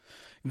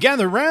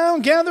Gather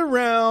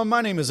round.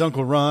 My name is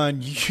Uncle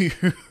Ron.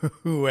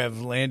 You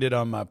have landed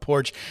on my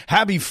porch.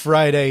 Happy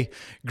Friday.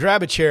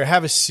 Grab a chair,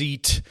 have a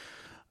seat,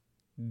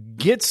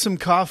 get some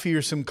coffee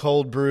or some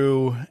cold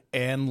brew,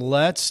 and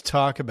let's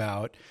talk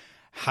about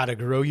how to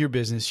grow your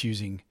business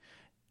using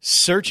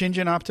search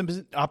engine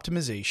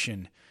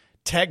optimization,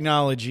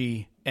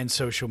 technology, and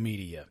social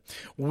media.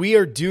 We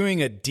are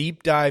doing a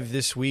deep dive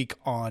this week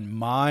on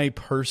my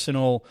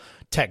personal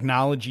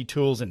technology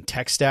tools and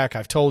tech stack.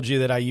 I've told you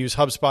that I use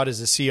HubSpot as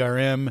a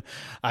CRM.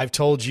 I've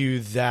told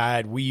you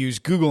that we use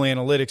Google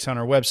Analytics on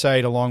our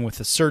website along with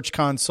the Search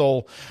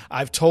Console.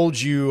 I've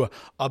told you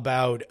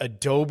about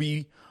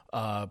Adobe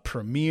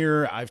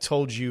Premiere. I've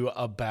told you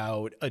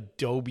about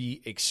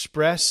Adobe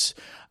Express.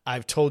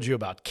 I've told you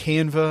about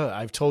Canva.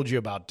 I've told you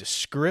about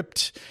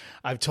Descript.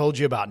 I've told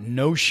you about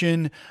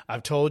Notion.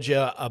 I've told you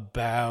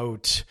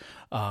about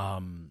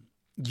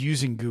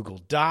using Google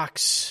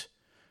Docs,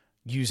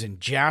 using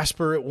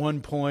Jasper at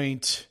one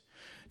point.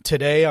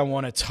 Today, I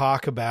want to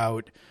talk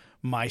about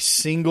my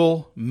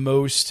single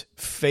most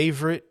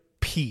favorite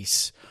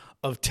piece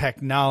of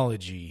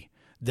technology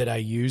that I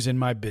use in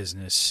my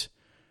business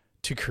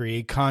to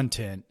create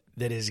content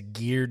that is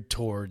geared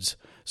towards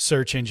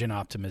search engine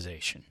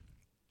optimization.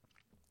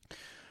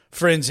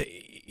 Friends,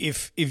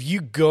 if you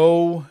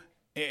go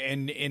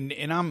and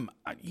I'm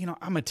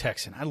a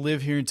Texan. I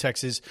live here in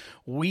Texas.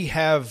 We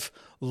have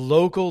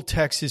local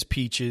Texas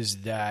peaches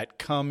that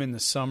come in the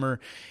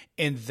summer,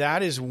 and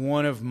that is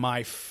one of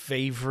my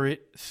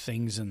favorite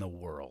things in the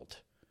world.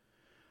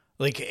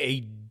 Like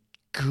a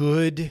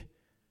good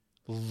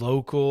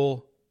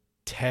local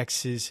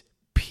Texas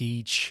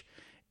peach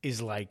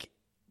is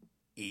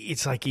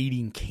it's like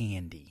eating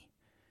candy.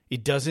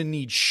 It doesn't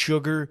need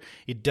sugar.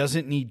 It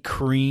doesn't need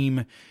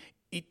cream.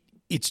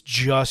 It's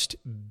just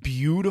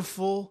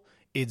beautiful.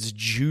 It's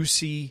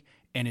juicy,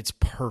 and it's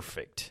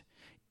perfect.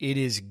 It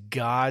is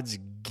God's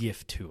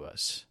gift to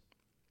us.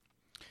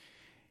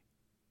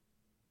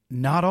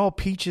 Not all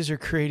peaches are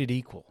created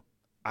equal.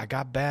 I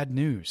got bad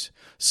news.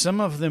 Some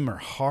of them are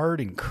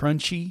hard and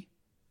crunchy,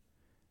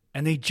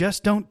 and they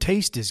just don't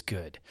taste as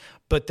good.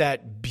 But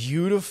that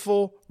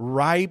beautiful,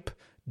 ripe,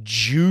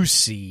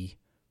 juicy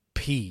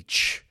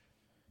peach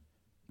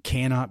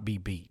cannot be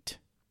beat.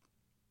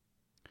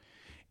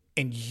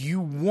 And you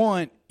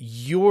want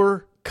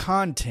your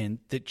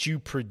content that you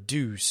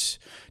produce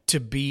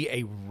to be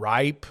a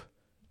ripe,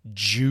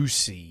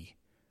 juicy,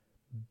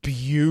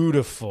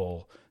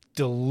 beautiful,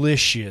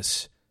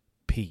 delicious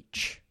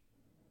peach.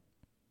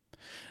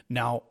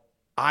 Now,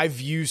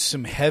 I've used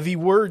some heavy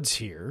words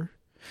here.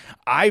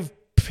 I've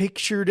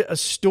pictured a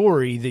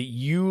story that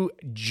you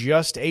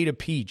just ate a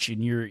peach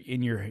in your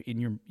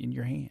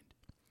hand.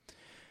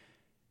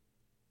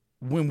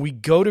 When we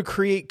go to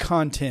create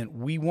content,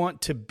 we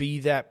want to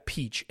be that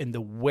peach. And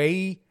the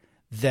way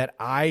that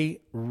I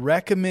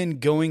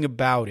recommend going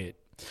about it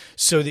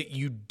so that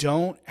you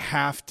don't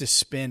have to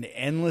spend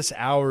endless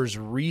hours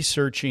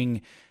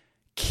researching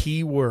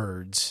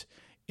keywords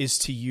is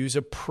to use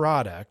a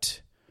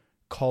product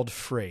called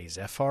Frase,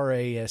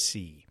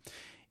 F-R-A-S-E.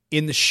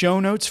 In the show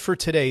notes for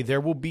today,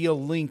 there will be a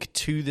link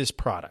to this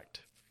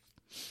product.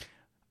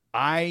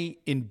 I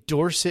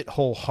endorse it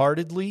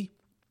wholeheartedly.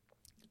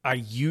 I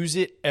use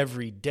it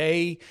every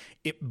day.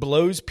 It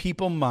blows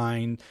people's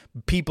mind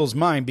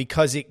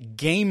because it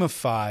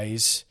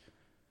gamifies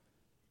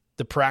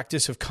the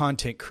practice of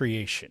content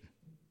creation.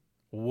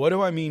 What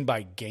do I mean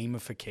by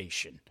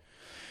gamification?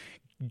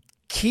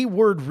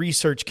 Keyword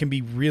research can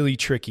be really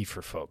tricky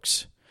for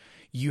folks.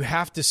 You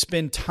have to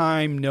spend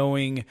time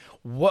knowing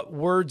what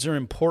words are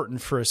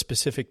important for a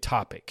specific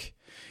topic.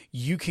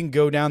 You can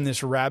go down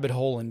this rabbit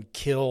hole and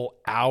kill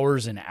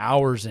hours and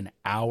hours and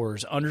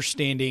hours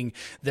understanding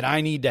that I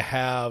need to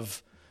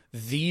have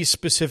these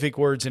specific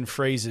words and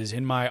phrases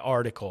in my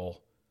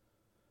article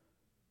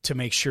to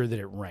make sure that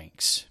it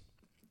ranks.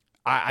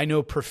 I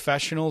know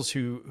professionals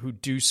who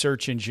do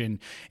search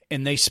engine,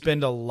 and they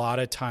spend a lot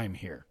of time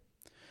here.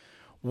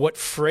 What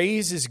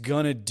Frase is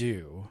going to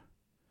do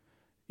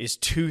is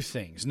two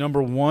things.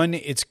 Number one,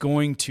 it's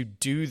going to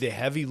do the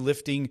heavy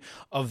lifting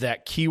of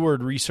that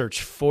keyword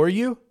research for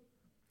you.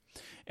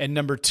 And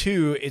number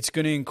two, it's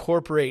going to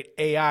incorporate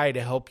AI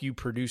to help you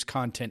produce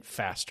content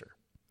faster.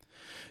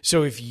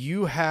 So if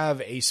you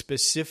have a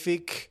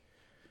specific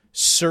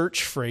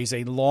search phrase,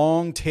 a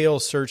long tail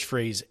search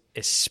phrase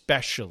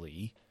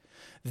especially,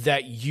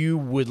 that you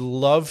would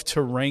love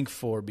to rank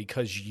for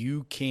because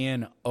you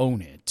can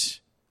own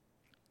it,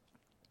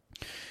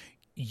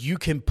 you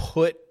can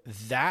put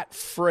that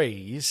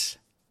phrase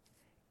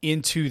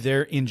into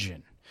their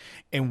engine.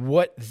 And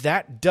what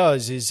that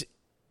does is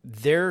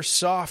their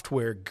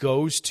software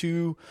goes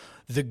to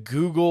the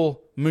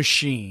Google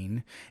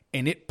machine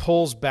and it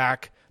pulls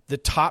back the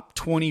top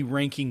 20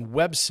 ranking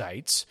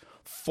websites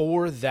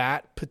for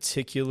that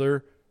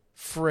particular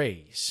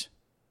phrase,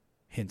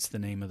 hence the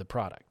name of the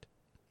product.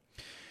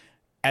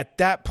 At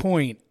that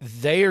point,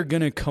 they are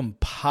going to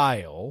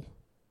compile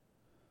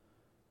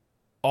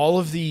all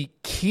of the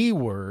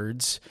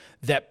keywords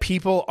that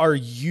people are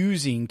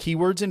using,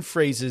 keywords and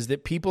phrases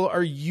that people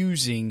are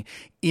using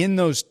in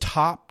those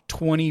top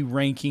 20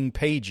 ranking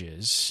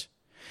pages,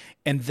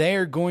 and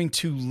they're going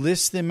to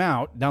list them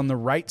out down the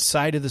right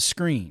side of the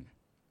screen.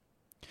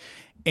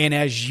 And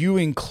as you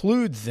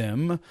include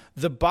them,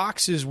 the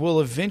boxes will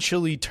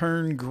eventually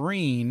turn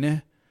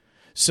green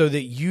so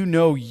that you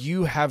know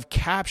you have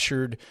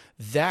captured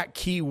that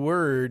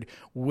keyword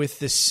with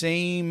the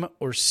same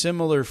or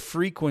similar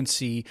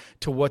frequency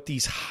to what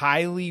these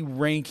highly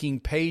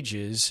ranking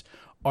pages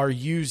are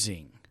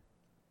using.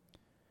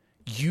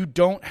 You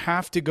don't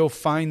have to go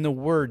find the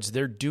words.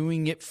 They're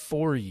doing it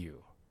for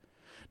you.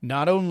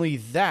 Not only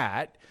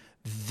that,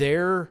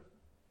 their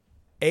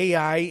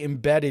AI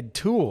embedded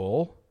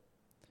tool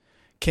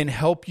can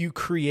help you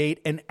create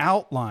an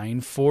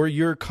outline for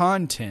your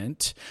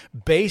content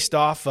based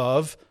off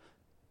of,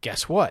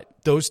 guess what?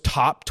 Those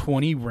top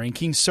 20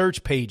 ranking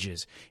search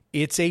pages.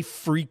 It's a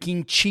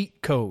freaking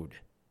cheat code.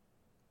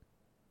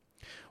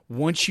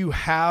 Once you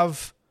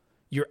have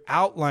your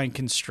outline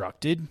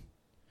constructed,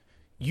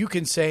 you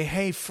can say,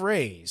 hey,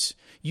 Frase,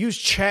 use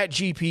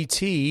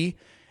ChatGPT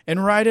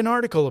and write an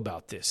article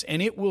about this.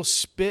 And it will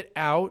spit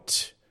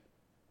out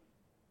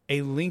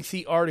a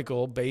lengthy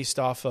article based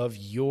off of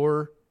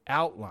your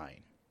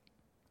outline.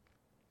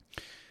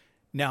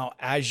 Now,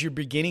 as you're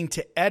beginning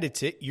to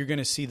edit it, you're going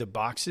to see the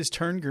boxes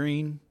turn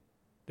green.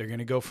 They're going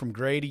to go from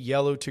gray to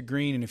yellow to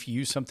green. And if you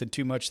use something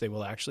too much, they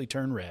will actually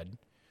turn red.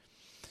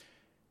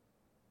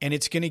 And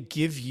it's going to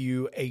give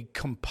you a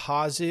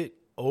composite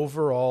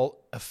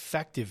overall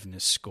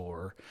effectiveness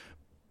score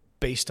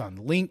based on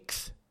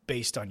length,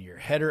 based on your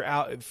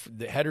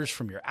the headers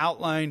from your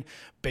outline,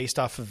 based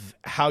off of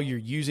how you're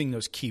using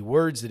those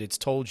keywords that it's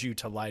told you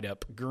to light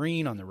up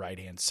green on the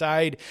right-hand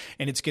side.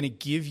 And it's going to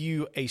give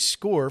you a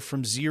score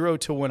from 0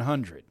 to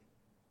 100.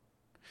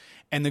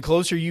 And the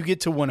closer you get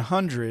to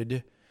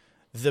 100,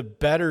 the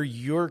better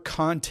your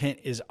content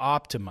is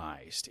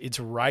optimized. It's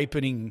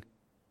ripening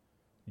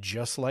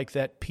just like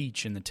that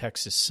peach in the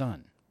Texas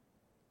sun.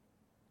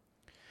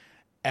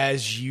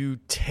 As you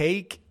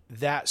take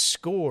that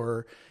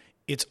score,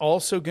 it's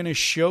also going to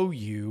show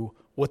you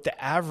what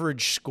the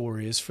average score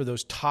is for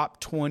those top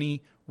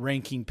 20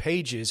 ranking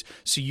pages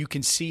so you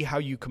can see how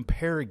you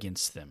compare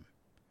against them.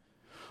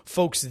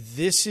 Folks,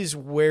 this is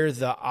where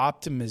the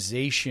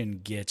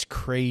optimization gets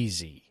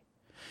crazy.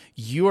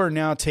 You are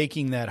now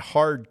taking that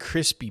hard,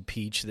 crispy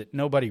peach that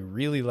nobody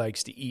really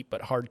likes to eat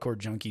but hardcore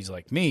junkies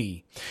like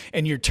me,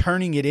 and you're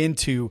turning it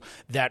into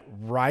that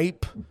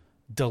ripe,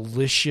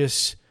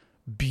 delicious,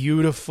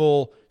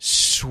 beautiful,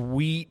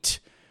 sweet,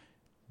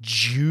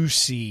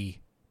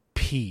 juicy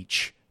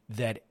peach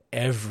that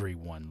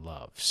everyone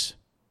loves.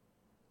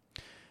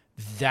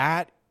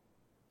 That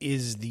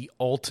is the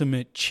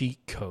ultimate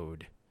cheat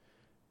code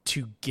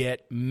to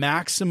get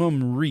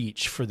maximum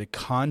reach for the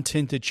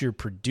content that you're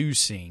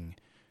producing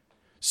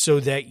so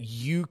that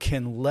you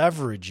can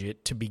leverage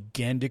it to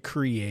begin to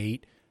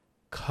create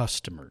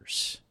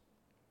customers.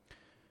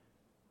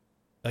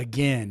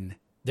 Again,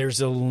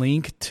 there's a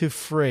link to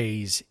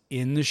Frase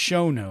in the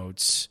show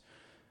notes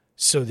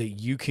so that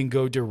you can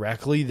go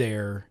directly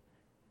there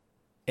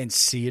and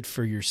see it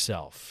for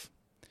yourself.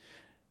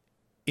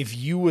 If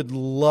you would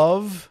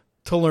love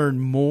to learn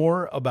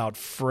more about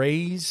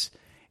Frase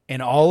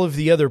and all of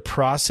the other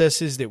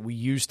processes that we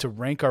use to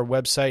rank our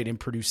website and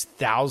produce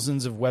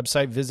thousands of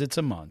website visits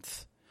a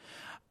month,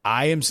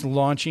 I am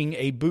launching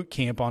a boot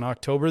camp on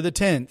October the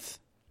 10th.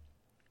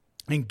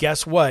 And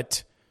guess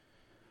what?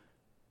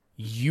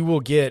 You will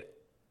get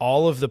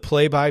all of the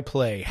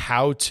play-by-play,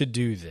 how to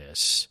do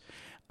this.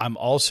 I'm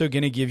also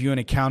going to give you an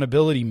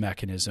accountability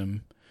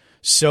mechanism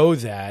so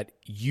that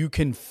you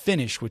can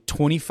finish with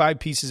 25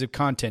 pieces of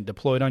content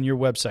deployed on your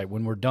website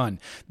when we're done.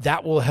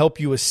 That will help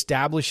you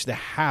establish the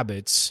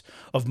habits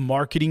of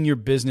marketing your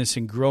business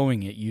and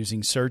growing it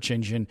using search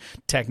engine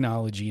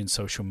technology and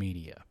social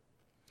media.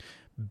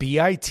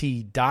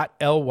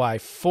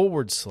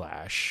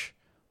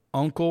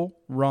 bit.ly/Uncle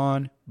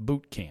Ron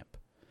Bootcamp.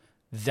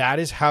 That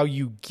is how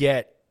you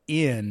get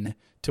in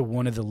to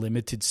one of the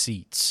limited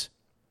seats.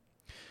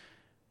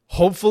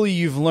 Hopefully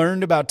you've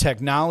learned about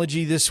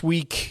technology this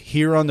week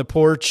here on the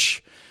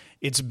porch.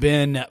 It's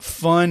been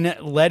fun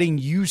letting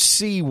you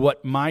see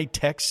what my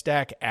tech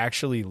stack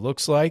actually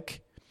looks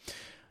like.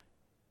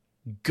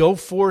 Go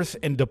forth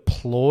and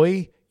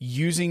deploy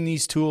using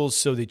these tools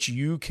so that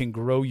you can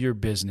grow your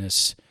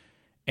business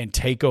and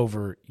take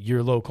over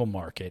your local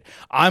market.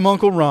 I'm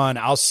Uncle Ron.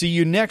 I'll see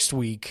you next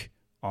week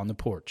on the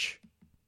porch.